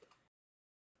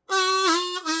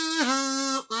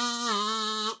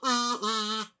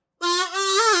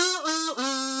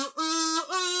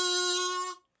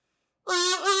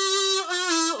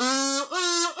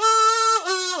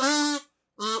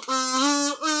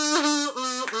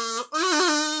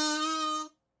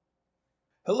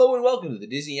Hello and welcome to the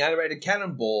Disney Animated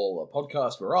Canon, a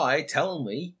podcast where I,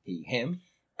 Talen, he, him,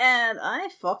 and I,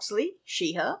 Foxley,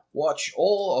 she, her, watch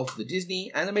all of the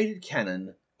Disney Animated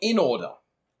Canon in order,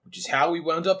 which is how we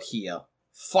wound up here,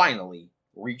 finally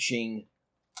reaching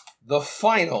the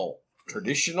final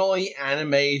traditionally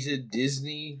animated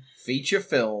Disney feature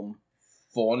film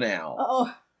for now.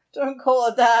 Oh, don't call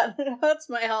it that. It hurts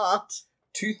my heart.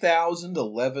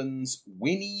 2011's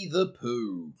Winnie the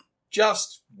Pooh.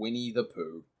 Just Winnie the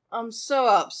Pooh. I'm so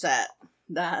upset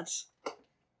that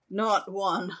not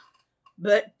one,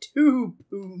 but two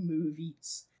Pooh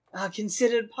movies are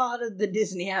considered part of the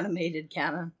Disney Animated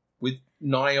Canon. With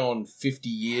nigh on 50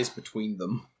 years between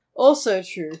them. Also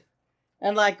true.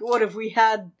 And what if we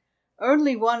had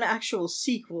only one actual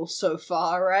sequel so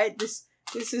far, right? This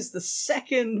is the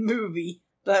second movie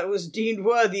that was deemed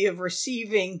worthy of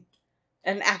receiving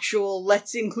an actual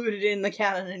let's include it in the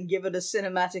canon and give it a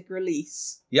cinematic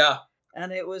release. Yeah.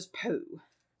 And it was Pooh.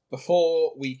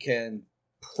 Before we can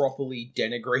properly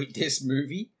denigrate this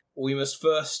movie, we must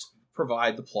first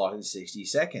provide the plot in 60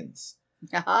 seconds.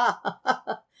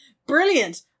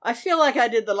 Brilliant! I feel like I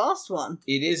did the last one.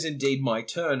 It is indeed my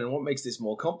turn, and what makes this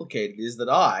more complicated is that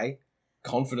I,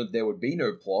 confident there would be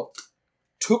no plot,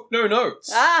 took no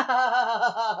notes.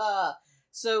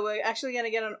 So we're actually going to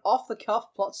get an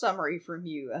off-the-cuff plot summary from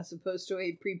you, as opposed to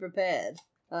a pre-prepared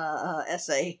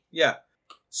essay. Yeah.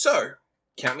 So,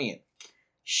 count me in.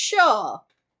 Sure.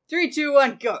 3, 2,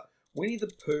 1, go. Winnie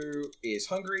the Pooh is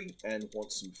hungry and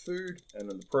wants some food, and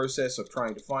in the process of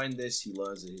trying to find this, he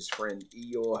learns that his friend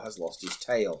Eeyore has lost his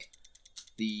tail.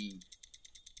 The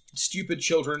stupid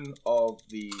children of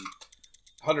the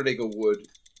 100 Acre Wood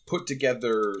put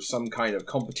together some kind of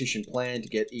competition plan to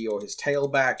get Eeyore his tail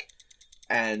back,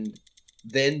 and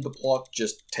then the plot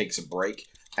just takes a break,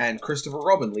 and Christopher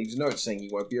Robin leaves a note saying he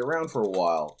won't be around for a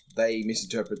while. They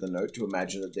misinterpret the note to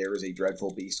imagine that there is a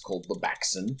dreadful beast called the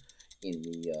Baxen in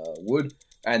the wood,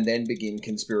 and then begin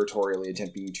conspiratorially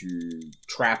attempting to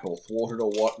trap or thwart it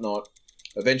or whatnot,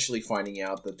 eventually finding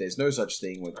out that there's no such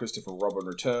thing when Christopher Robin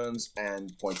returns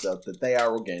and points out that they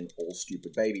are, again, all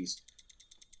stupid babies.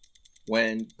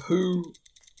 When Pooh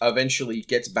eventually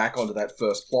gets back onto that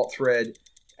first plot thread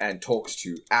and talks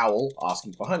to Owl,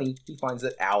 asking for honey, he finds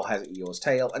that Owl has Eeyore's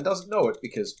tail and doesn't know it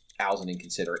because Owl's an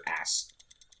inconsiderate ass.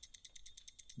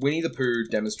 Winnie the Pooh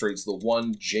demonstrates the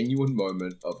one genuine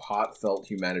moment of heartfelt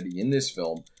humanity in this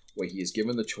film, where he is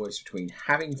given the choice between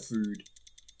having food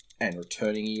and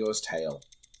returning Eeyore's tail.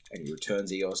 And he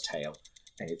returns Eeyore's tail,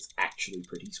 and it's actually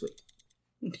pretty sweet.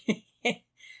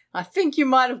 I think you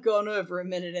might have gone over a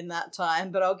minute in that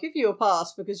time, but I'll give you a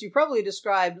pass because you probably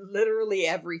described literally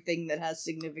everything that has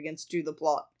significance to the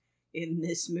plot in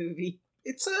this movie.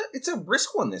 It's a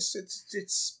brisk one, this.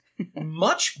 It's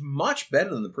much, much better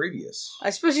than the previous.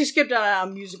 I suppose you skipped out our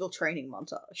musical training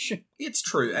montage. It's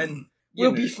true, and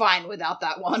we'll be fine without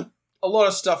that one. A lot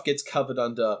of stuff gets covered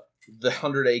under the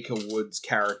 100 Acre Woods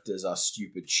characters are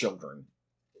stupid children.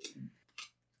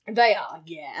 They are,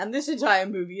 yeah. And this entire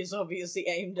movie is obviously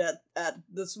aimed at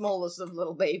the smallest of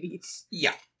little babies.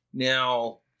 Yeah.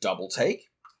 Now, double take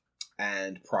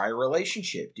and prior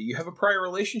relationship. Do you have a prior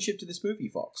relationship to this movie,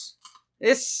 Fox?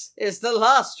 This is the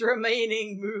last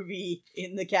remaining movie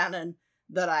in the canon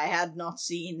that I had not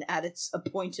seen at its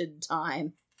appointed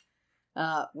time.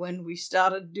 When we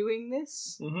started doing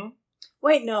this? Mm-hmm.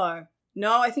 Wait, no.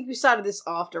 No, I think we started this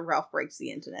after Ralph Breaks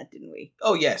the Internet, didn't we?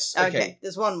 Oh, yes. Okay.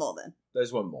 There's one more then.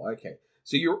 There's one more, okay.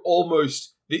 So you're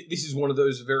almost... This is one of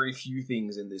those very few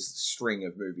things in this string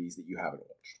of movies that you haven't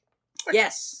watched. Okay.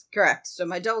 Yes, correct. So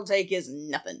my double take is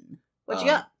nothing. What you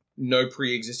got? No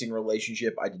pre-existing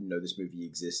relationship. I didn't know this movie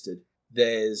existed.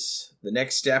 There's the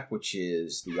next step, which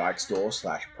is the Ike Store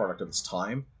 / product of its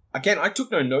time. Again, I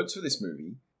took no notes for this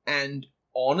movie, and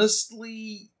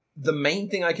honestly, the main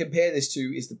thing I compare this to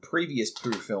is the previous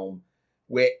Pooh film,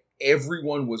 where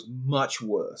everyone was much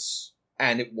worse.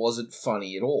 And it wasn't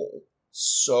funny at all.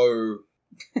 So...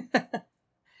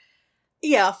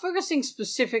 yeah, focusing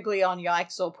specifically on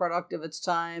Yikes or product of its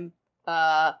time,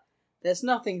 there's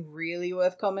nothing really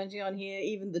worth commenting on here.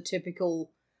 Even the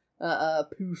typical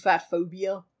Pooh fat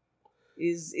phobia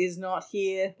is not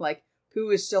here. Pooh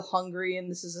is still hungry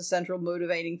and this is a central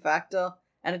motivating factor.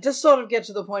 And it just sort of gets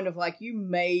to the point of, you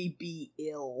may be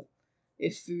ill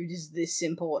if food is this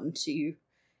important to you.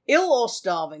 Ill or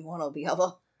starving, one or the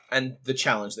other. And the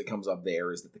challenge that comes up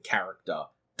there is that the character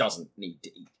doesn't need to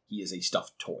eat. He is a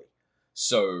stuffed toy.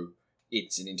 So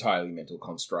it's an entirely mental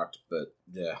construct, but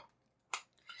yeah.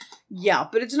 Yeah,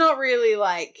 but it's not really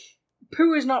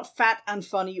Pooh is not fat and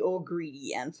funny or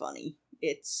greedy and funny.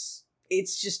 It's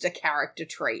just a character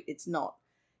trait. It's not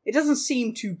it doesn't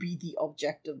seem to be the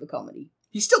object of the comedy.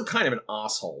 He's still kind of an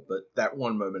asshole, but that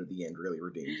one moment at the end really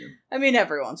redeemed him. I mean,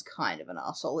 everyone's kind of an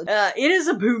asshole. It is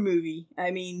a Pooh movie.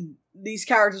 I mean, these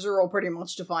characters are all pretty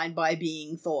much defined by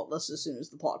being thoughtless as soon as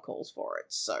the plot calls for it.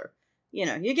 So, you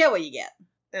know, you get what you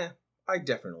get. I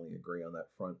definitely agree on that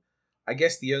front. I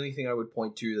guess the only thing I would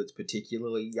point to that's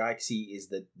particularly yikesy is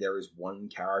that there is one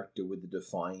character with a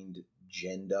defined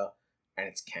gender, and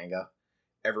it's Kanga.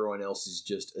 Everyone else is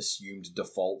just assumed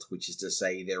default, which is to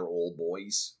say they're all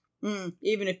boys.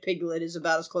 Even if Piglet is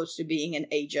about as close to being an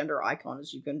agender icon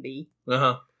as you can be.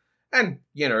 And,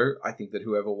 you know, I think that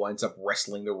whoever winds up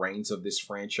wrestling the reins of this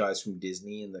franchise from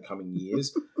Disney in the coming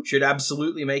years should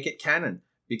absolutely make it canon,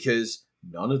 because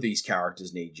none of these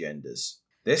characters need genders.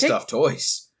 They're stuffed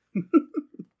toys.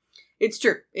 It's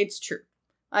true.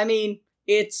 I mean,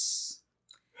 it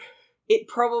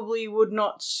probably would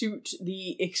not suit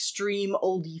the extreme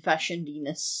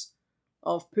oldie-fashionedness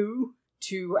of Pooh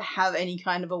to have any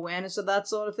kind of awareness of that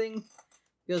sort of thing,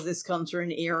 because this comes from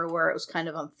an era where it was kind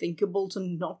of unthinkable to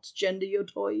not gender your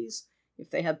toys. If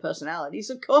they had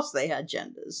personalities, of course they had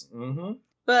genders.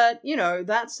 But, you know,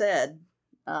 that said,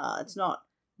 it's not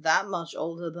that much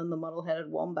older than the muddle-headed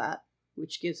wombat,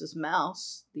 which gives us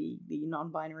Mouse, the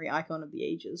non-binary icon of the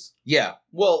ages. Yeah,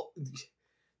 well,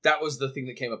 that was the thing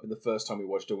that came up in the first time we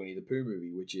watched a Winnie the Pooh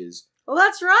movie, which is... Well,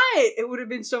 that's right! It would have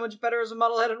been so much better as a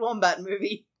muddle-headed wombat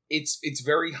movie. It's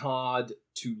very hard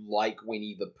to like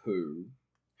Winnie the Pooh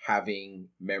having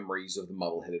memories of the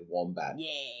muddle-headed wombat. Yeah.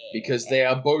 Because they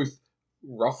are both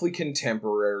roughly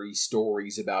contemporary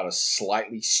stories about a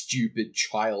slightly stupid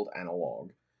child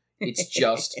analog. It's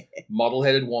just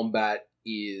muddle-headed wombat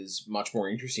is much more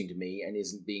interesting to me and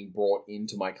isn't being brought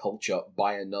into my culture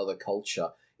by another culture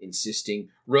insisting,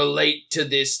 relate to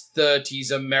this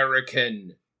 30s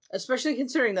American. Especially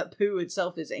considering that Pooh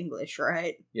itself is English,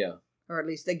 right? Yeah. Or at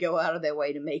least they go out of their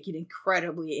way to make it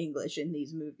incredibly English in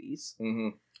these movies.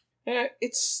 Yeah,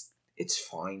 it's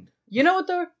fine. You know what,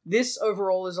 though? This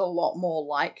overall is a lot more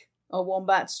like a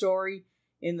wombat story,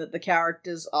 in that the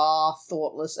characters are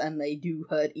thoughtless and they do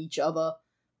hurt each other,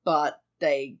 but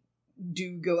they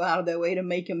do go out of their way to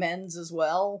make amends as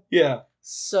well. Yeah.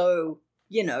 So,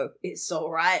 you know, it's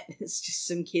alright. It's just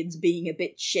some kids being a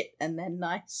bit shit and then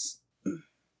nice.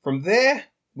 From there,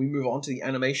 we move on to the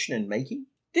animation and making.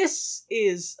 This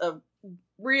is a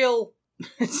real...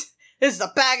 this is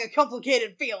a bag of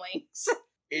complicated feelings.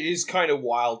 It is kind of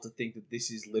wild to think that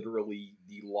this is literally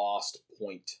the last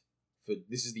point.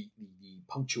 This is the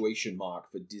punctuation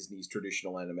mark for Disney's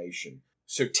traditional animation.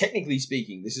 So technically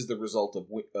speaking, this is the result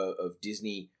of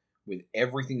Disney with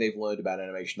everything they've learned about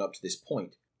animation up to this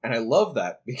point. And I love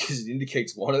that because it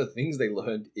indicates one of the things they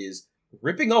learned is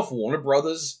ripping off Warner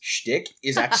Brothers' shtick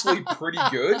is actually pretty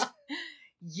good.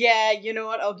 Yeah, you know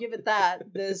what? I'll give it that.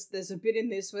 There's a bit in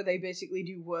this where they basically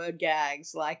do word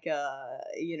gags, like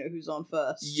you know, who's on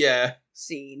first? Yeah.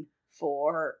 Scene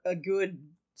for a good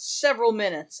several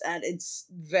minutes, and it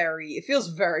feels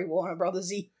very Warner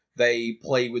Brothers-y. They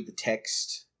play with the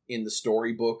text in the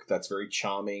storybook. That's very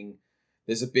charming.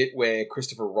 There's a bit where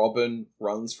Christopher Robin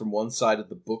runs from one side of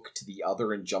the book to the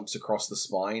other and jumps across the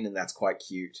spine, and that's quite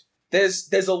cute.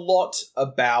 There's a lot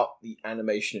about the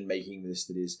animation and making this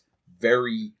that is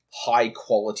very high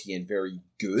quality and very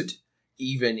good,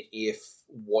 even if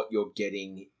what you're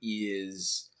getting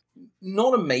is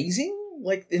not amazing.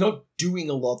 Like, they're not doing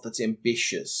a lot that's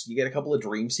ambitious. You get a couple of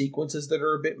dream sequences that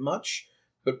are a bit much,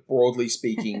 but broadly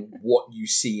speaking, what you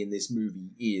see in this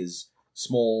movie is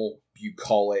small,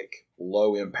 bucolic,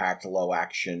 low impact, low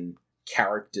action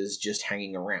characters just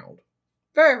hanging around.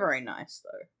 Very, very nice,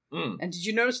 though. Mm. And did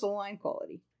you notice the line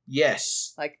quality?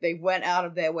 Yes. Like, they went out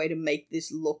of their way to make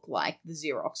this look like the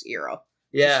Xerox era.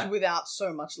 Yeah. Just without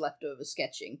so much leftover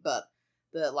sketching, but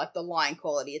the line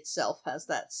quality itself has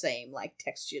that same, like,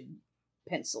 textured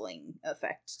penciling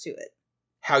effect to it.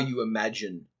 How you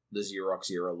imagine the Xerox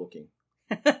era looking.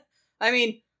 I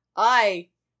mean, the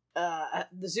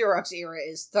Xerox era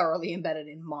is thoroughly embedded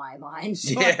in my mind,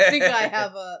 so yeah. I think I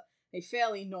have a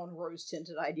fairly non-rose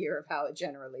tinted idea of how it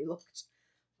generally looked.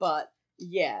 But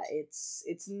yeah,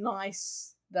 it's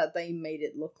nice that they made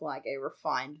it look like a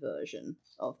refined version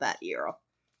of that era,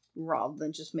 rather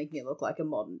than just making it look like a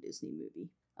modern Disney movie.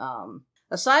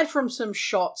 Aside from some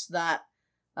shots that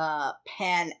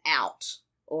pan out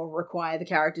or require the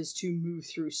characters to move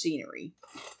through scenery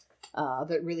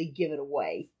that really give it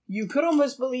away, you could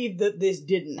almost believe that this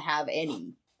didn't have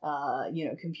any,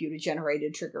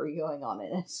 computer-generated trickery going on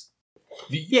in it.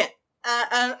 Yeah,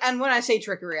 and when I say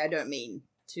trickery, I don't mean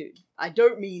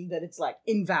that it's, like,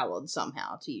 invalid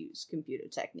somehow to use computer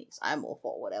techniques. I'm all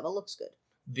for whatever looks good.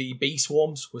 The bee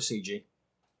swarms were CG.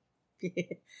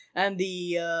 And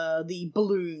the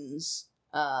balloons,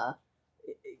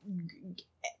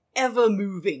 ever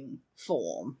moving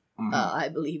form, I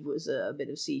believe was a bit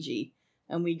of CG.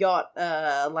 And we got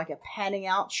like a panning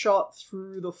out shot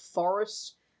through the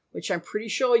forest, which I'm pretty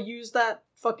sure used that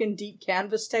fucking deep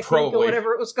canvas technique Probably. or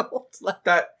whatever it was called. Like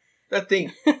that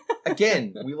thing.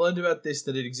 Again, we learned about this,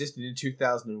 that it existed in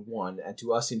 2001, and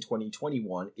to us in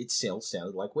 2021, it still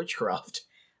sounded like witchcraft.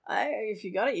 If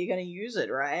you got it, you're gonna use it,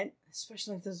 right?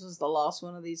 Especially if this was the last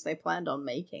one of these they planned on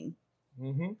making.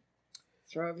 Mm-hmm.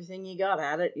 Throw everything you got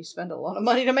at it. You spend a lot of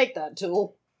money to make that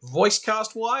tool. Voice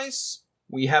cast-wise,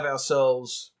 we have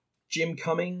ourselves Jim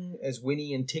Cumming as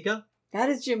Winnie and Tigger. That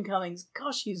is Jim Cummings.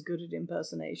 Gosh, he's good at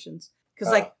impersonations.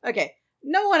 Because, okay,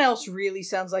 no one else really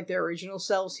sounds like their original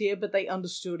selves here, but they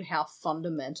understood how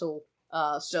fundamental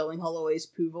Sterling Holloway's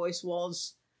Pooh voice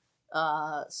was.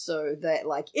 So that,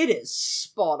 like, it is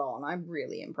spot on. I'm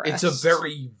really impressed. It's a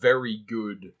very, very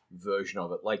good version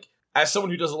of it. Like, as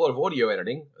someone who does a lot of audio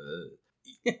editing,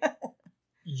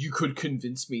 you could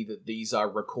convince me that these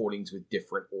are recordings with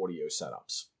different audio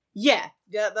setups. Yeah,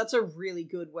 that's a really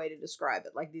good way to describe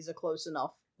it. Like, these are close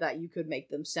enough that you could make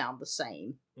them sound the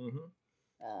same. Mm-hmm.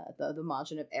 The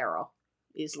margin of error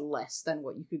is less than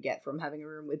what you could get from having a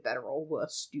room with better or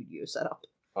worse studio setup.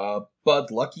 Bud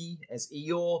Lucky as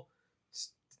Eeyore.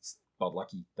 It's Bud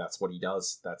Lucky, that's what he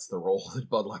does. That's the role that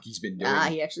Bud Lucky's been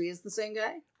doing. He actually is the same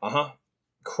guy? Uh-huh.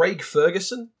 Craig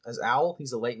Ferguson as Owl.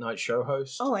 He's a late-night show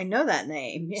host. Oh, I know that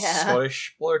name, yeah.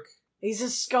 Scottish bloke. He's a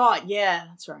Scot, yeah.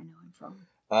 That's where I know him from.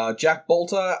 Jack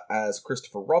Bolter as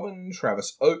Christopher Robin.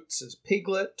 Travis Oates as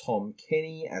Piglet. Tom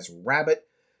Kenny as Rabbit.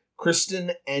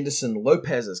 Kristen Anderson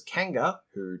Lopez as Kanga,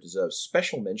 who deserves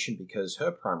special mention because her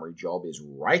primary job is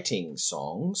writing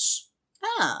songs.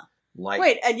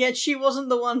 Wait, and yet she wasn't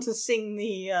the one to sing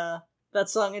the that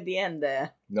song at the end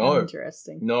there. No.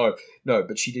 Interesting. No,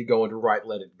 but she did go on to write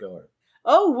Let It Go.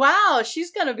 Oh, wow,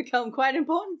 she's going to become quite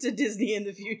important to Disney in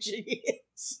the future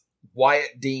years.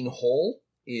 Wyatt Dean Hall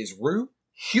is Roo.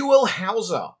 Huell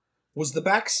Hauser was the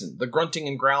Baxon, the grunting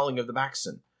and growling of the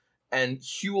Baxon. And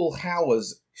Huell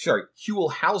Hauser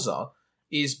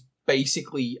is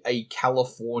basically a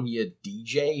California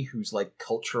DJ who's, like,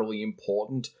 culturally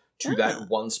important to that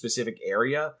one specific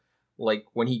area. Like,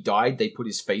 when he died, they put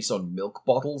his face on milk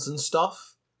bottles and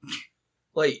stuff.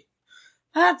 Like...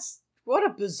 What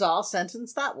a bizarre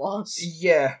sentence that was.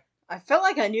 Yeah. I felt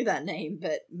like I knew that name,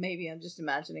 but maybe I'm just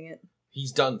imagining it.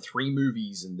 He's done 3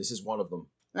 movies, and this is one of them.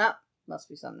 Must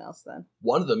be something else then.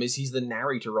 One of them is he's the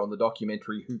narrator on the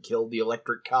documentary Who Killed the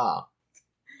Electric Car.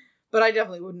 But I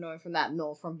definitely wouldn't know him from that,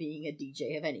 nor from being a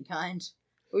DJ of any kind.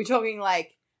 Are we talking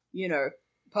like,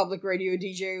 public radio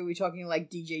DJ? Or are we talking like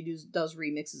DJ does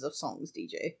remixes of songs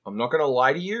DJ? I'm not going to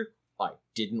lie to you, I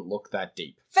didn't look that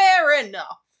deep. Fair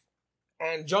enough!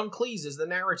 And John Cleese is the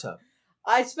narrator.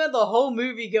 I spent the whole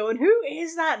movie going, who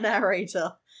is that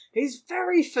narrator? He's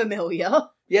very familiar.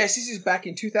 Yes, this is back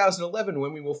in 2011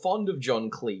 when we were fond of John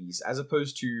Cleese, as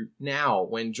opposed to now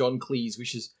when John Cleese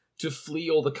wishes to flee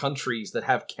all the countries that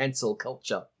have cancel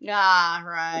culture. Ah,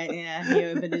 right, yeah. He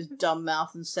opened his dumb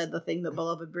mouth and said the thing that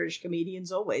beloved British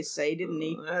comedians always say, didn't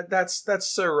he? That's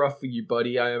so rough for you,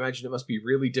 buddy. I imagine it must be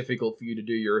really difficult for you to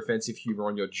do your offensive humor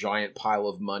on your giant pile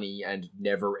of money and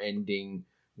never-ending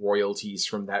royalties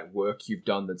from that work you've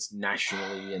done that's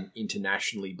nationally and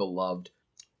internationally beloved.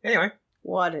 Anyway.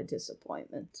 What a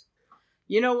disappointment.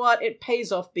 You know what? It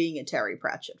pays off being a Terry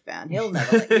Pratchett fan. He'll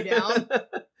never let you down.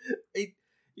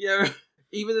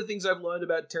 Even the things I've learned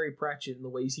about Terry Pratchett and the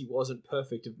ways he wasn't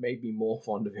perfect have made me more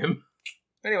fond of him.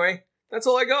 Anyway, that's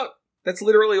all I got. That's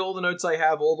literally all the notes I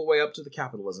have all the way up to the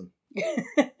capitalism.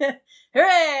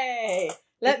 Hooray!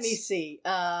 Let me see.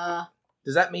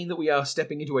 Does that mean that we are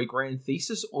stepping into a grand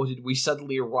thesis, or did we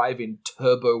suddenly arrive in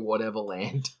turbo whatever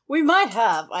land? We might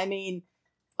have. I mean,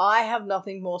 I have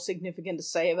nothing more significant to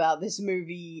say about this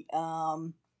movie.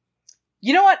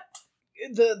 You know what?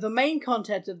 The main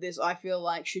content of this, I feel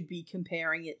like, should be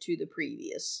comparing it to the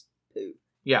previous Pooh.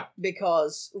 Yeah.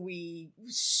 Because we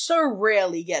so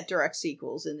rarely get direct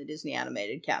sequels in the Disney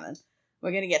Animated Canon.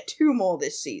 We're going to get 2 more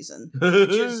this season,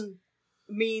 which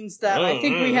means that I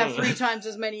think we have 3 times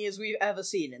as many as we've ever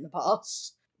seen in the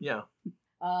past. Yeah.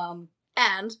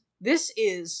 And this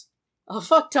is a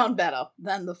fuck ton better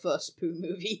than the first Pooh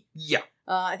movie. Yeah.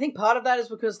 I think part of that is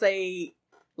because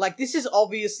this is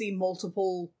obviously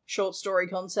multiple short story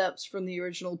concepts from the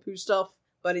original Pooh stuff,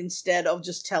 but instead of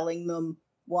just telling them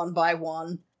one by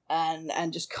one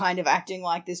and just kind of acting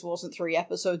like this wasn't 3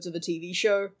 episodes of a TV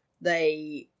show,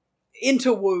 they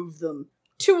interwove them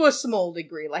to a small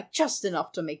degree, like just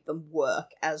enough to make them work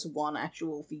as one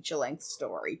actual feature-length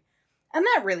story. And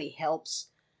that really helps,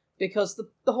 because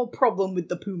the whole problem with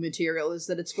the Pooh material is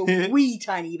that it's for wee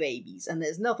tiny babies, and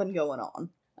there's nothing going on.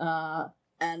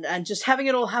 And just having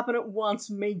it all happen at once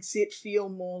makes it feel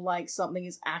more like something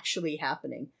is actually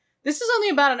happening. This is only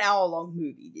about an hour-long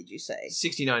movie, did you say?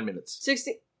 69 minutes.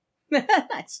 60...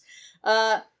 Nice.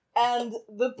 And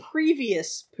the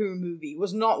previous Pooh movie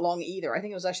was not long either. I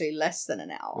think it was actually less than an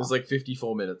hour. It was like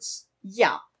 54 minutes.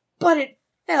 Yeah, but it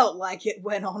felt like it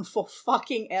went on for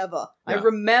fucking ever. Yeah. I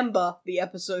remember the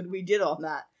episode we did on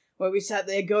that, where we sat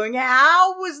there going,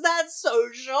 how was that so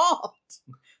short?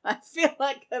 I feel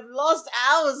like I've lost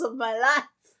hours of my life.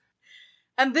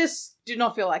 And this did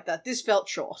not feel like that. This felt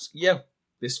short. Yeah,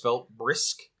 this felt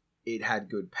brisk. It had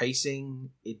good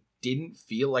pacing. It didn't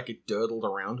feel like it durdled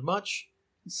around much.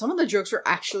 Some of the jokes were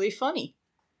actually funny.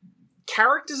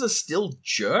 Characters are still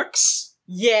jerks?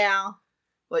 Yeah.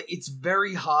 Like, it's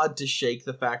very hard to shake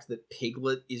the fact that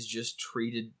Piglet is just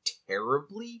treated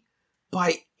terribly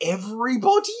by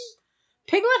everybody.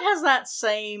 Piglet has that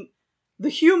same... The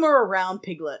humor around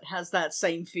Piglet has that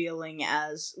same feeling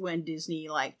as when Disney,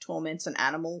 like, torments an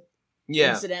animal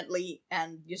incidentally,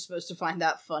 and you're supposed to find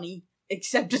that funny.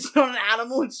 Except it's not an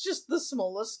animal, it's just the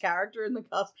smallest character in the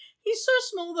cast. He's so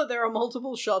small that there are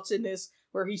multiple shots in this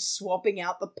where he's swapping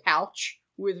out the pouch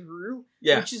with Roo,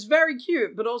 which is very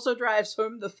cute, but also drives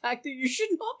home the fact that you should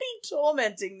not be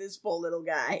tormenting this poor little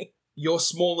guy. Your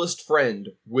smallest friend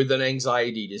with an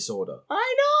anxiety disorder.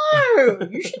 I know!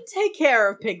 You should take care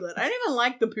of Piglet. I don't even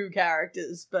like the Pooh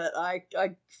characters, but I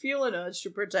feel an urge to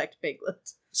protect Piglet.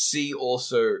 See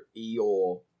also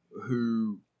Eeyore,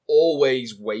 who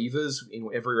always wavers in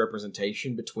every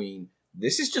representation between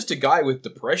this is just a guy with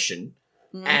depression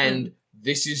and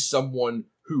this is someone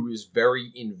who is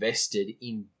very invested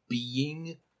in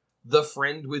being the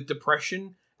friend with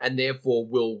depression and therefore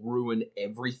will ruin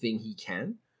everything he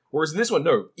can. Whereas in this one,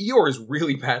 no, Eeyore is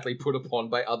really badly put upon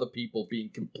by other people being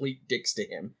complete dicks to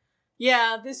him.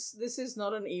 Yeah, this is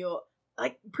not an Eeyore.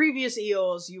 Like, previous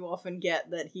Eeyores, you often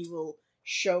get that he will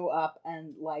show up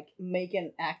and, like, make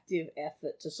an active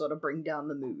effort to sort of bring down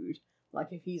the mood. Like,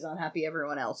 if he's unhappy,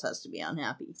 everyone else has to be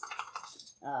unhappy.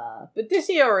 But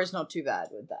this Eeyore is not too bad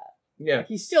with that. Yeah. Like,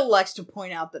 he still likes to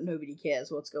point out that nobody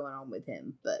cares what's going on with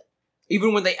him, but...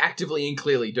 Even when they actively and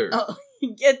clearly do. Oh,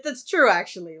 that's true,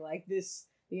 actually. Like,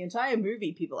 the entire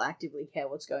movie, people actively care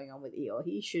what's going on with Eeyore.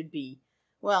 He should be,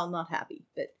 well, not happy,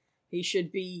 but he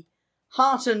should be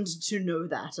heartened to know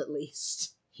that, at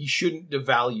least. He shouldn't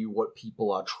devalue what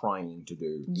people are trying to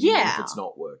do, even if it's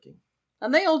not working.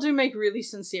 And they all do make really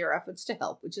sincere efforts to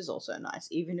help, which is also nice,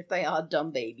 even if they are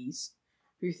dumb babies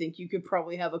who think you could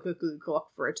probably have a cuckoo clock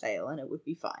for a tail and it would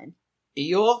be fine.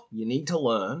 Eeyore, you need to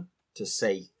learn to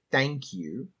say thank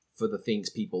you for the things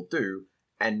people do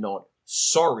and not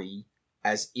sorry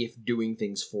as if doing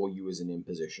things for you is an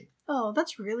imposition. Oh,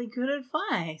 that's really good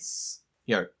advice.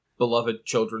 You know, beloved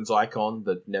children's icon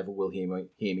that never will hear me.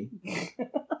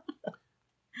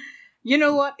 You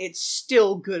know what? It's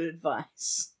still good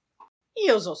advice.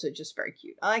 Eeyore's also just very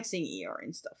cute. I like seeing Eeyore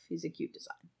and stuff. He's a cute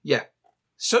design. Yeah.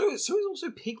 So is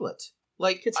also Piglet.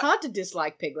 Like, it's hard to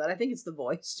dislike Piglet. I think it's the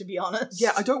voice, to be honest.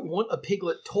 Yeah, I don't want a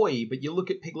Piglet toy, but you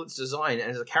look at Piglet's design, and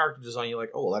as a character design, you're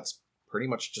like, oh, that's pretty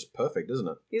much just perfect, isn't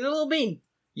it? He's a little bean.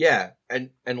 Yeah,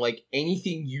 and like,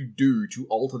 anything you do to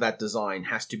alter that design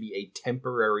has to be a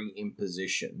temporary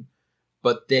imposition,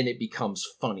 but then it becomes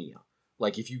funnier.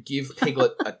 Like, if you give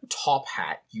Piglet a top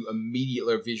hat, you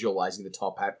immediately are visualizing the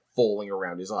top hat falling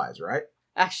around his eyes, right?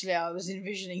 Actually, I was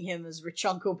envisioning him as rich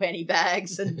Uncle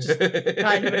Pennybags and just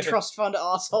kind of a trust fund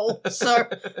asshole. So,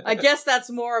 I guess that's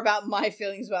more about my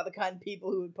feelings about the kind of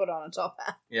people who would put on a top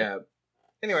hat. Yeah.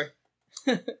 Anyway.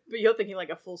 But you're thinking like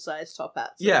a full-size top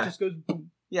hat. So yeah. It just goes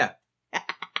boom. Yeah.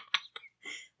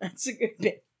 That's a good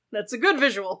bit. That's a good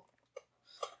visual.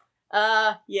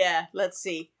 Yeah, let's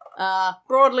see.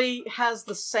 Broadly has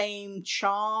the same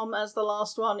charm as the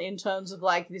last one in terms of,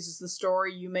 like, this is the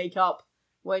story you make up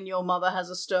when your mother has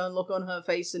a stern look on her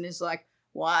face and is like,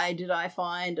 why did I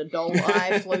find a doll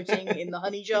eye floating in the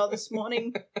honey jar this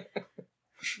morning?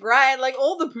 Right? Like,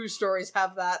 all the Pooh stories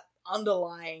have that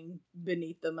underlying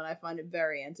beneath them, and I find it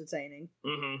very entertaining.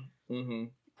 Mm-hmm. Mm-hmm.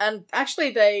 And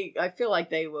actually, I feel like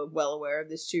they were well aware of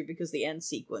this too, because the end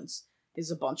sequence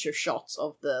is a bunch of shots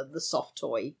of the soft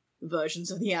toy versions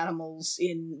of the animals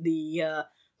in the,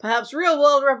 perhaps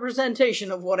real-world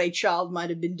representation of what a child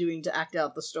might have been doing to act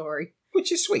out the story. Which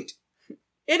is sweet.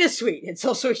 It is sweet. It's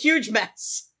also a huge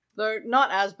mess. Though not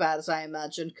as bad as I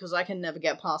imagined, because I can never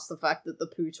get past the fact that the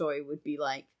Pooh toy would be,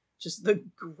 like, just the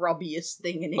grubbiest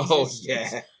thing in existence. Oh,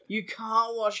 yeah. You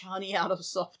can't wash honey out of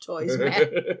soft toys, man.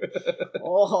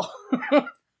 Oh.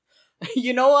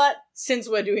 You know what? Since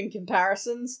we're doing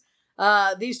comparisons,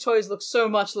 these toys look so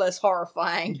much less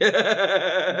horrifying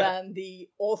than the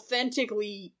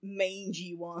authentically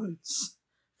mangy ones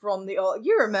from the old...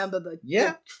 You remember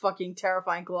the fucking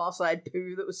terrifying glass-eyed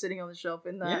Pooh that was sitting on the shelf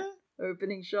in that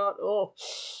opening shot? Oh,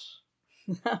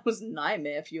 that was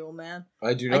nightmare fuel, man.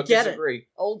 I do not disagree. It.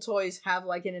 Old toys have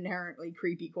like an inherently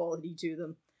creepy quality to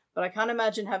them, but I can't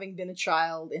imagine having been a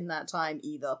child in that time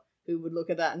either, who would look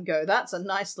at that and go, that's a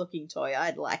nice looking toy,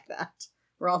 I'd like that.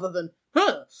 Rather than,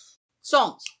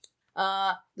 Songs.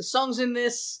 The songs in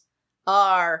this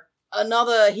are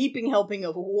another heaping helping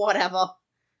of whatever.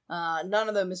 None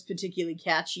of them is particularly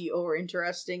catchy or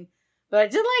interesting. But I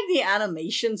did like the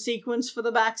animation sequence for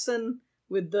the Baxen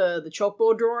with the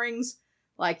chalkboard drawings.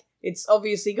 Like, it's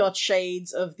obviously got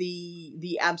shades of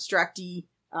the abstracty,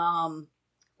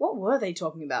 what were they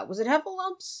talking about? Was it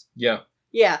Heffalumps? Yeah.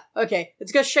 Yeah, okay.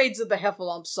 It's got shades of the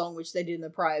Heffalump song, which they did in the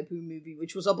prior Pooh movie,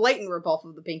 which was a blatant ripoff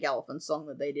of the Pink Elephant song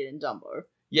that they did in Dumbo.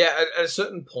 Yeah, at a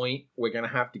certain point, we're going to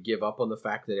have to give up on the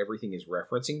fact that everything is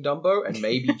referencing Dumbo, and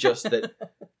maybe just that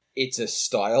it's a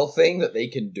style thing that they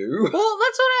can do. Well,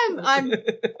 that's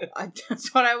what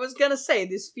that's what I was going to say.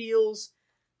 This feels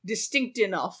distinct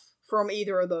enough from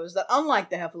either of those that, unlike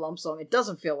the Heffalump song, it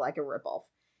doesn't feel like a ripoff.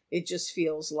 It just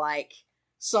feels like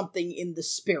something in the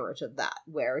spirit of that,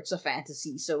 where it's a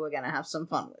fantasy, so we're gonna have some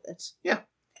fun with it. Yeah.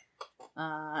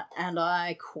 And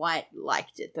I quite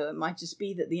liked it, though it might just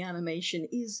be that the animation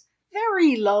is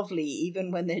very lovely,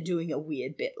 even when they're doing a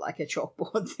weird bit like a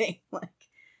chalkboard thing. Like,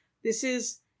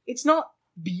 it's not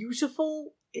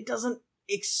beautiful, it doesn't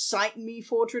excite me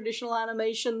for traditional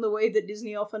animation the way that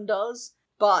Disney often does,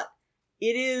 but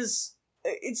it's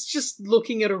just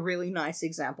looking at a really nice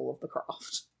example of the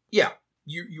craft. Yeah.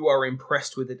 You are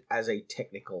impressed with it as a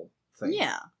technical thing.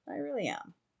 Yeah, I really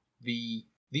am. The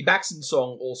Baxen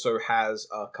song also has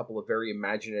a couple of very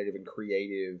imaginative and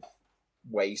creative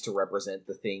ways to represent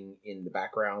the thing in the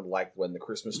background, like when the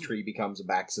Christmas tree becomes a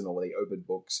Baxen, or when they open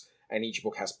books and each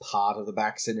book has part of the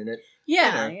Baxen in it.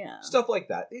 Yeah, yeah. Stuff like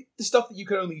that. The stuff that you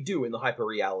can only do in the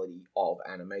hyper-reality of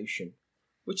animation,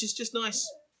 which is just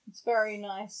nice. It's very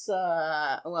nice,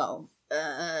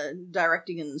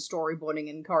 directing and storyboarding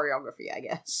and choreography, I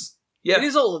guess. Yeah. It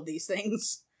is all of these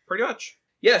things. Pretty much.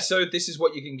 Yeah, so this is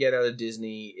what you can get out of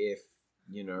Disney if,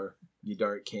 you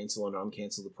don't cancel and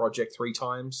uncancel the project 3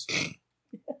 times.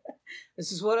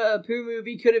 This is what a Pooh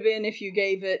movie could have been if you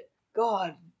gave it,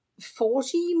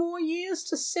 40 more years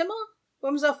to simmer?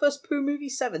 When was our first Pooh movie?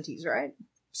 70s, right?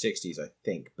 60s, I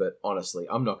think, but honestly,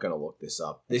 I'm not going to look this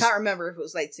up. I can't remember if it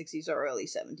was late 60s or early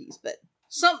 70s, but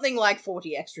something like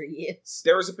 40 extra years.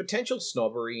 There is a potential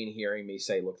snobbery in hearing me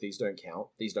say, look, these don't count,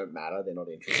 these don't matter, they're not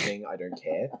interesting, I don't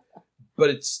care. But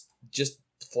it's just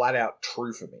flat out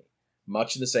true for me.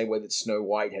 Much in the same way that Snow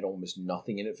White had almost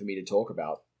nothing in it for me to talk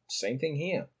about. Same thing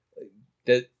here.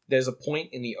 There's a point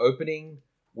in the opening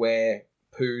where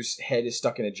Pooh's head is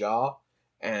stuck in a jar,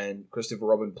 and Christopher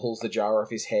Robin pulls the jar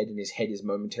off his head, and his head is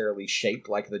momentarily shaped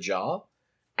like the jar,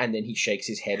 and then he shakes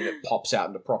his head and it pops out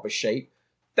into proper shape.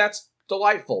 That's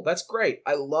delightful. That's great.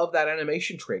 I love that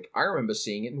animation trick. I remember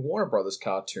seeing it in Warner Brothers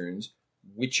cartoons,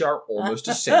 which are almost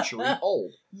a century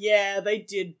old. Yeah, they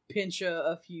did pinch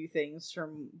a few things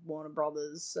from Warner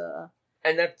Brothers.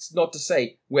 And that's not to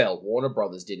say, well, Warner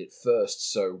Brothers did it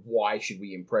first, so why should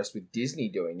we impress with Disney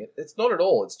doing it? It's not at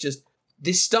all. It's just,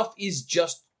 this stuff is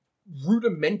just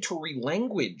rudimentary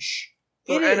language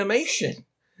for animation.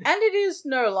 And it is,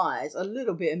 no lies, a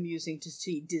little bit amusing to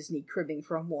see Disney cribbing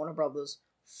from Warner Brothers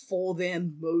for their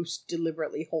most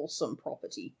deliberately wholesome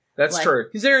property. That's true.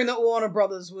 Considering that Warner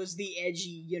Brothers was the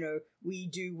edgy, we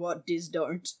do what Diz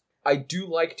don't. I do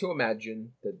like to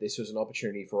imagine that this was an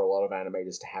opportunity for a lot of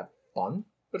animators to have fun,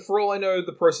 but for all I know,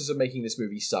 the process of making this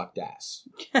movie sucked ass.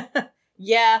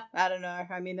 Yeah, I don't know.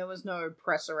 I mean, there was no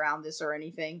press around this or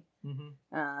anything.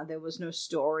 Mm-hmm. There was no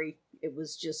story. It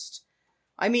was just...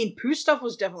 I mean, Pooh stuff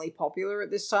was definitely popular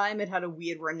at this time. It had a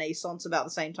weird renaissance about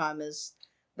the same time as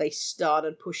they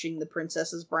started pushing the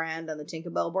Princesses brand and the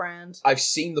Tinkerbell brand. I've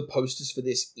seen the posters for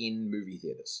this in movie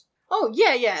theaters. Oh,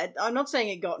 yeah. I'm not saying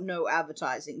it got no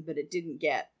advertising, but it didn't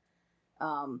get...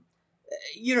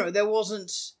 there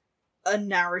wasn't a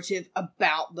narrative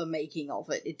about the making of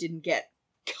it. It didn't get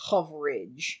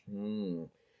coverage.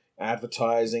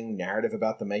 Advertising, narrative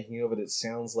about the making of it, it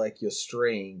sounds like you're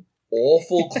straying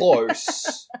awful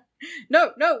close.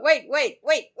 No, wait,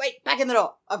 back in the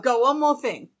door. I've got one more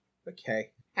thing.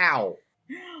 Okay. How?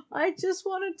 I just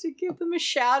wanted to give them a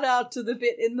shout out to the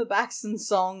bit in the Baxen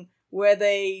song where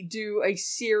they do a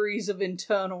series of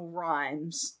internal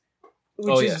rhymes,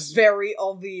 which is very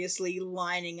obviously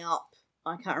lining up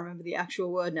I can't remember the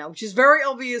actual word now, which is very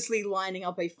obviously lining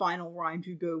up a final rhyme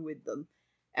to go with them.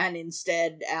 And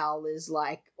instead, Al is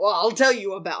like, well, I'll tell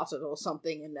you about it or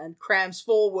something, and crams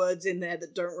 4 words in there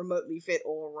that don't remotely fit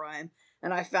or rhyme.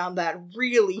 And I found that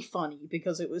really funny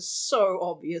because it was so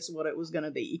obvious what it was going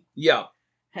to be. Yeah.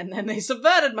 And then they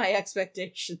subverted my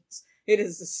expectations. It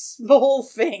is a small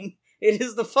thing. It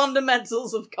is the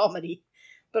fundamentals of comedy.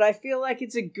 But I feel like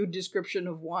it's a good description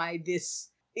of why this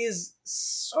is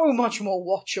so much more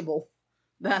watchable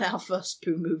than our first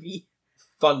Pooh movie.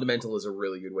 Fundamental is a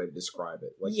really good way to describe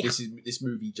it. Like, this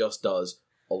movie just does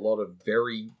a lot of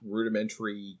very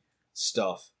rudimentary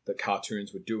stuff that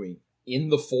cartoons were doing in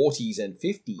the 40s and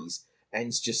 50s, and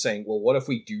it's just saying, well, what if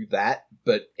we do that,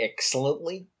 but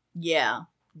excellently? Yeah.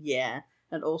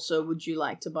 And also, would you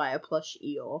like to buy a plush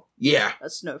Eeyore? Yeah. A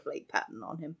snowflake pattern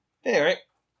on him. Alright.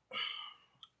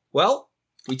 Well,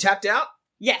 we tapped out?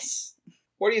 Yes!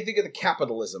 What do you think of the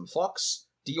capitalism, Fox?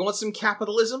 Do you want some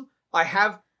capitalism? I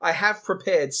have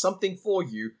prepared something for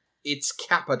you. It's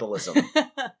capitalism.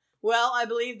 Well, I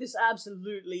believe this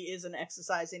absolutely is an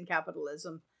exercise in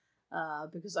capitalism.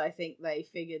 Because I think they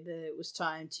figured that it was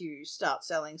time to start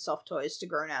selling soft toys to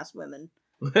grown-ass women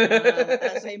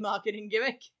as a marketing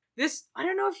gimmick. This, I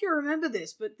don't know if you remember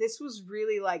this, but this was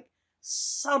really like,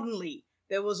 suddenly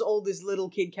there was all this little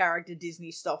kid character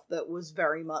Disney stuff that was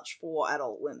very much for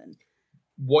adult women.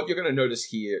 What you're going to notice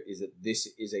here is that this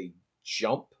is a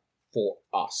jump for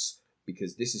us,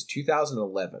 because this is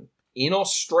 2011. In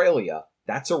Australia,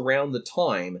 that's around the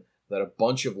time that a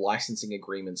bunch of licensing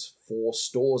agreements for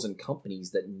stores and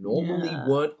companies that normally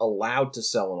weren't allowed to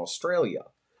sell in Australia,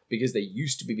 because they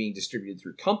used to be being distributed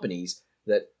through companies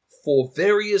that, for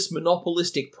various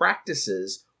monopolistic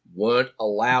practices, weren't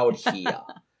allowed here.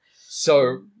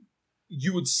 So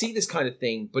you would see this kind of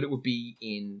thing, but it would be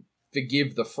in,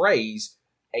 forgive the phrase,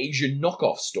 Asian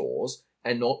knockoff stores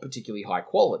and not particularly high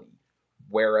quality.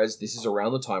 Whereas this is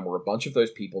around the time where a bunch of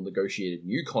those people negotiated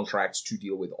new contracts to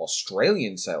deal with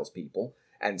Australian salespeople,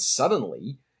 and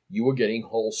suddenly you were getting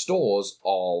whole stores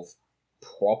of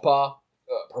proper,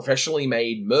 professionally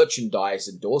made merchandise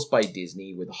endorsed by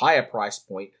Disney with a higher price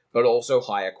point, but also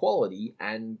higher quality.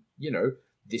 And,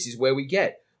 this is where we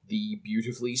get the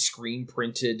beautifully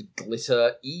screen-printed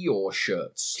glitter Eeyore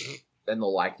shirts and the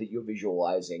like that you're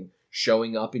visualizing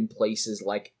showing up in places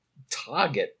like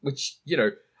Target, which,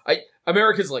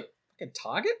 America's like, fucking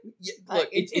Target? Yeah, look,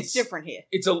 it's different here.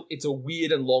 It's a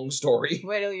weird and long story.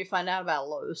 Wait till you find out about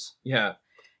Lowe's. Yeah.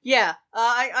 Yeah,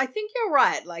 I think you're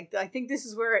right. Like, I think this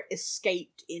is where it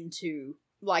escaped into,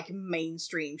 like,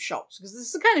 mainstream shops. Because this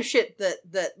is the kind of shit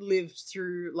that lived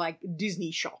through, like,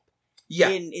 Disney Shop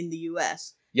in the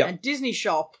US. Yeah. And Disney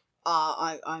Shop,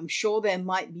 I'm sure there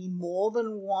might be more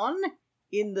than one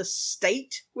in the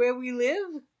state where we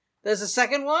live. There's a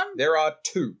second one? There are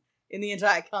 2. In the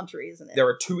entire country, isn't it? There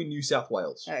are 2 in New South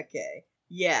Wales. Okay.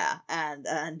 Yeah, and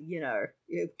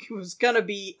it was gonna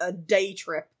be a day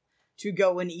trip to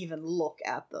go and even look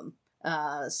at them.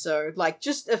 So, like,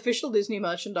 just official Disney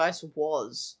merchandise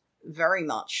was very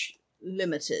much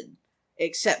limited,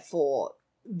 except for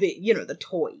the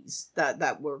toys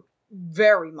that were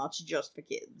very much just for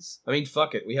kids. I mean,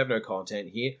 fuck it, we have no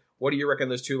content here. What do you reckon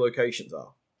those 2 locations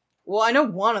are? Well, I know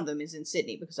one of them is in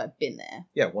Sydney because I've been there.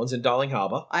 Yeah, one's in Darling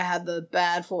Harbour. I had the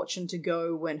bad fortune to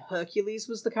go when Hercules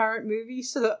was the current movie,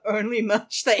 so the only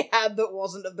merch they had that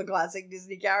wasn't of the classic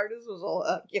Disney characters was all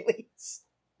Hercules.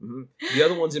 Mm-hmm. The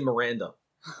other one's in Miranda.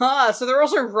 So they're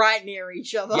also right near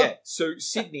each other. Yeah, so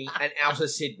Sydney and Outer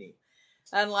Sydney.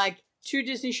 And, like, 2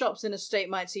 Disney shops in a state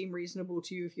might seem reasonable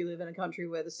to you if you live in a country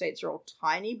where the states are all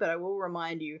tiny, but I will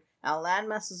remind you, our land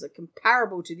masses are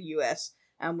comparable to the US,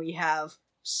 and we have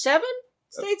 7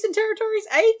 states and territories?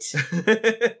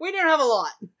 8? We don't have a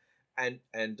lot. And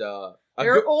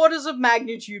they're orders of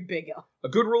magnitude bigger. A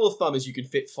good rule of thumb is you can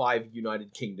fit 5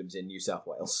 United Kingdoms in New South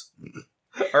Wales.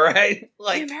 Alright?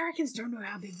 Like, the Americans don't know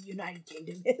how big the United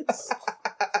Kingdom is.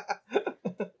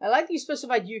 I like that you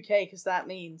specified UK, because that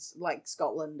means, like,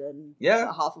 Scotland and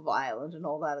half of Ireland and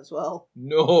all that as well.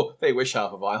 No, they wish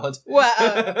half of Ireland.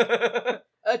 Well,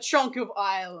 a chunk of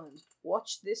Ireland.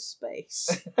 Watch this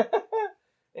space.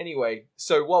 Anyway,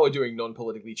 so while we're doing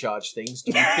non-politically charged things,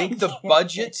 do you think the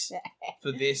budget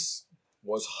for this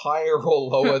was higher or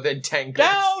lower than Tangled?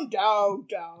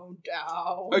 Down.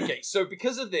 Okay, so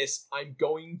because of this, I'm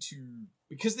going to...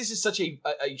 Because this is such a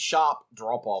sharp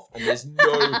drop-off, and there's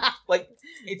no... like,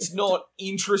 it's not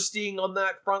interesting on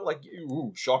that front. Like,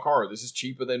 ooh, shock horror, this is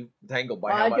cheaper than Tangled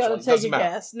by how much? I gotta take a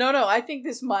guess. No, I think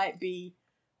this might be...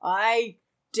 I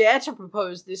dare to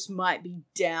propose this might be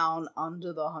down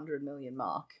under the 100 million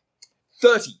mark.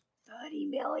 30. 30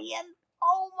 million?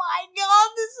 Oh my god,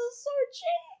 this is so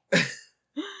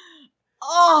cheap!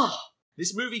 Oh,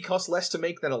 This movie costs less to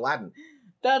make than Aladdin.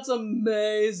 that's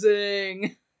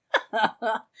amazing.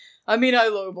 I mean, I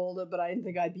lowballed it, but I didn't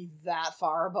think I'd be that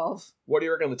far above. What do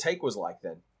you reckon the take was like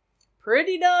then?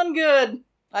 Pretty darn good.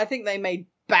 I think they made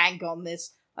bank on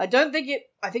this. I think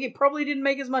it probably didn't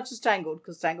make as much as Tangled,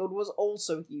 because Tangled was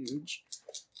also huge.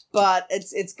 But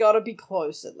it's gotta be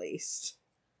close at least.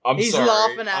 He's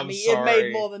laughing at me. It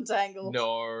made more than Tangled.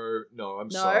 No,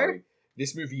 I'm sorry.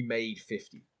 This movie made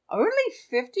 50. Only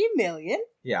 50 million?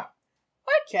 Yeah.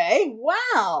 Okay,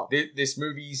 wow. This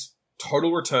movie's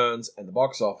total returns and the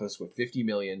box office were 50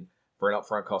 million for an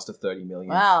upfront cost of 30 million.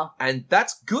 Wow. And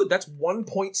that's good. That's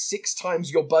 1.6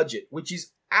 times your budget, which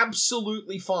is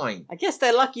absolutely fine. I guess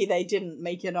they're lucky they didn't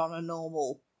make it on a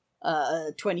normal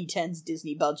 2010s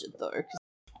Disney budget, though.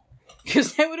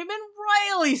 Because they would have been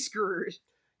royally screwed.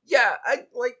 Yeah,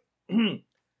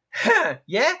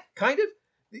 yeah, kind of.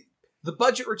 The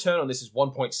budget return on this is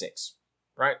 1.6,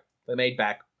 right? They made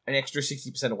back an extra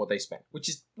 60% of what they spent, which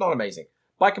is not amazing.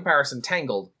 By comparison,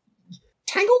 Tangled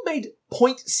made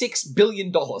 $0.6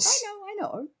 billion. I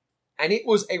know. And it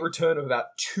was a return of about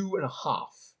 2.5.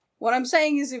 What I'm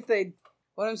saying is if they'd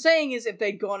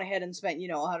gone ahead and spent,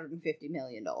 $150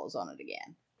 million on it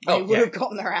again, they would have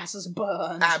gotten their asses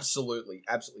burned. Absolutely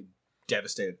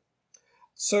devastated.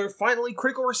 So finally,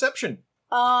 critical reception.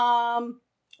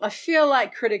 I feel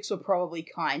like critics were probably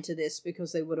kind to this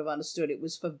because they would have understood it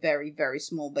was for very, very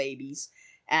small babies,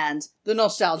 and the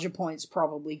nostalgia points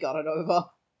probably got it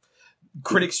over.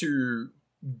 Critics who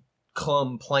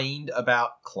complained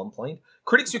about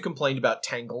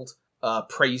Tangled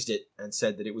praised it and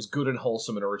said that it was good and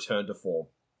wholesome and a return to form.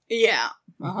 Yeah,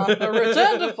 a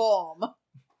return to form.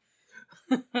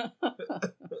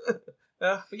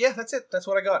 But yeah, that's it. That's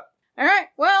what I got. Alright,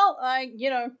 well,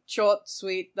 short,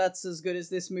 sweet, that's as good as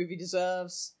this movie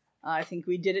deserves. I think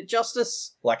we did it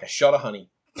justice. Like a shot of honey.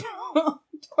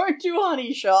 Don't do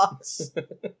honey shots.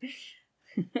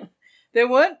 There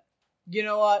weren't, you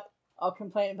know what, I'll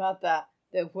complain about that.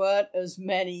 There weren't as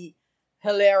many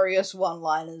hilarious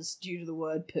one-liners due to the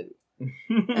word poo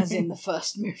as in the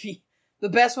first movie. The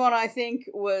best one, I think,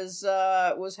 was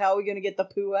how are we going to get the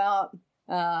poo out?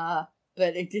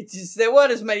 But it just, there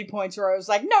weren't as many points where I was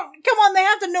like, no, come on, they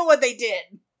have to know what they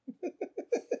did.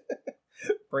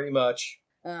 Pretty much.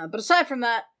 But aside from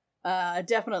that,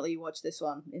 definitely watch this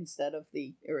one instead of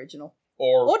the original.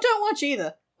 Or don't watch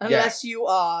either, unless you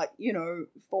are,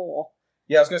 4.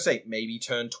 Yeah, I was going to say, maybe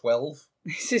turn 12.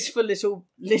 This is for little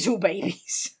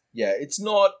babies. Yeah, it's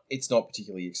not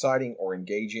particularly exciting or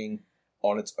engaging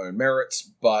on its own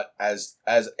merits, but as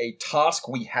a task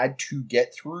we had to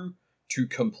get through to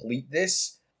complete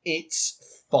this,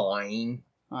 it's fine.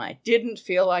 I didn't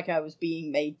feel like I was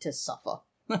being made to suffer.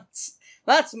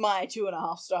 That's my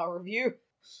 2.5-star review.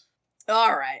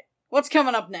 Alright, what's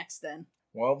coming up next then?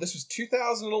 Well, this was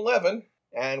 2011,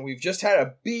 and we've just had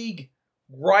a big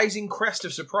rising crest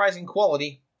of surprising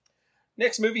quality.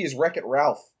 Next movie is Wreck-It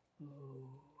Ralph.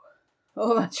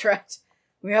 Oh, that's right.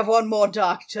 We have one more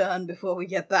dark turn before we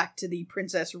get back to the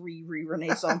Princess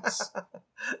Renaissance.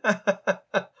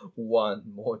 One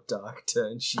more dark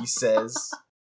turn, she says.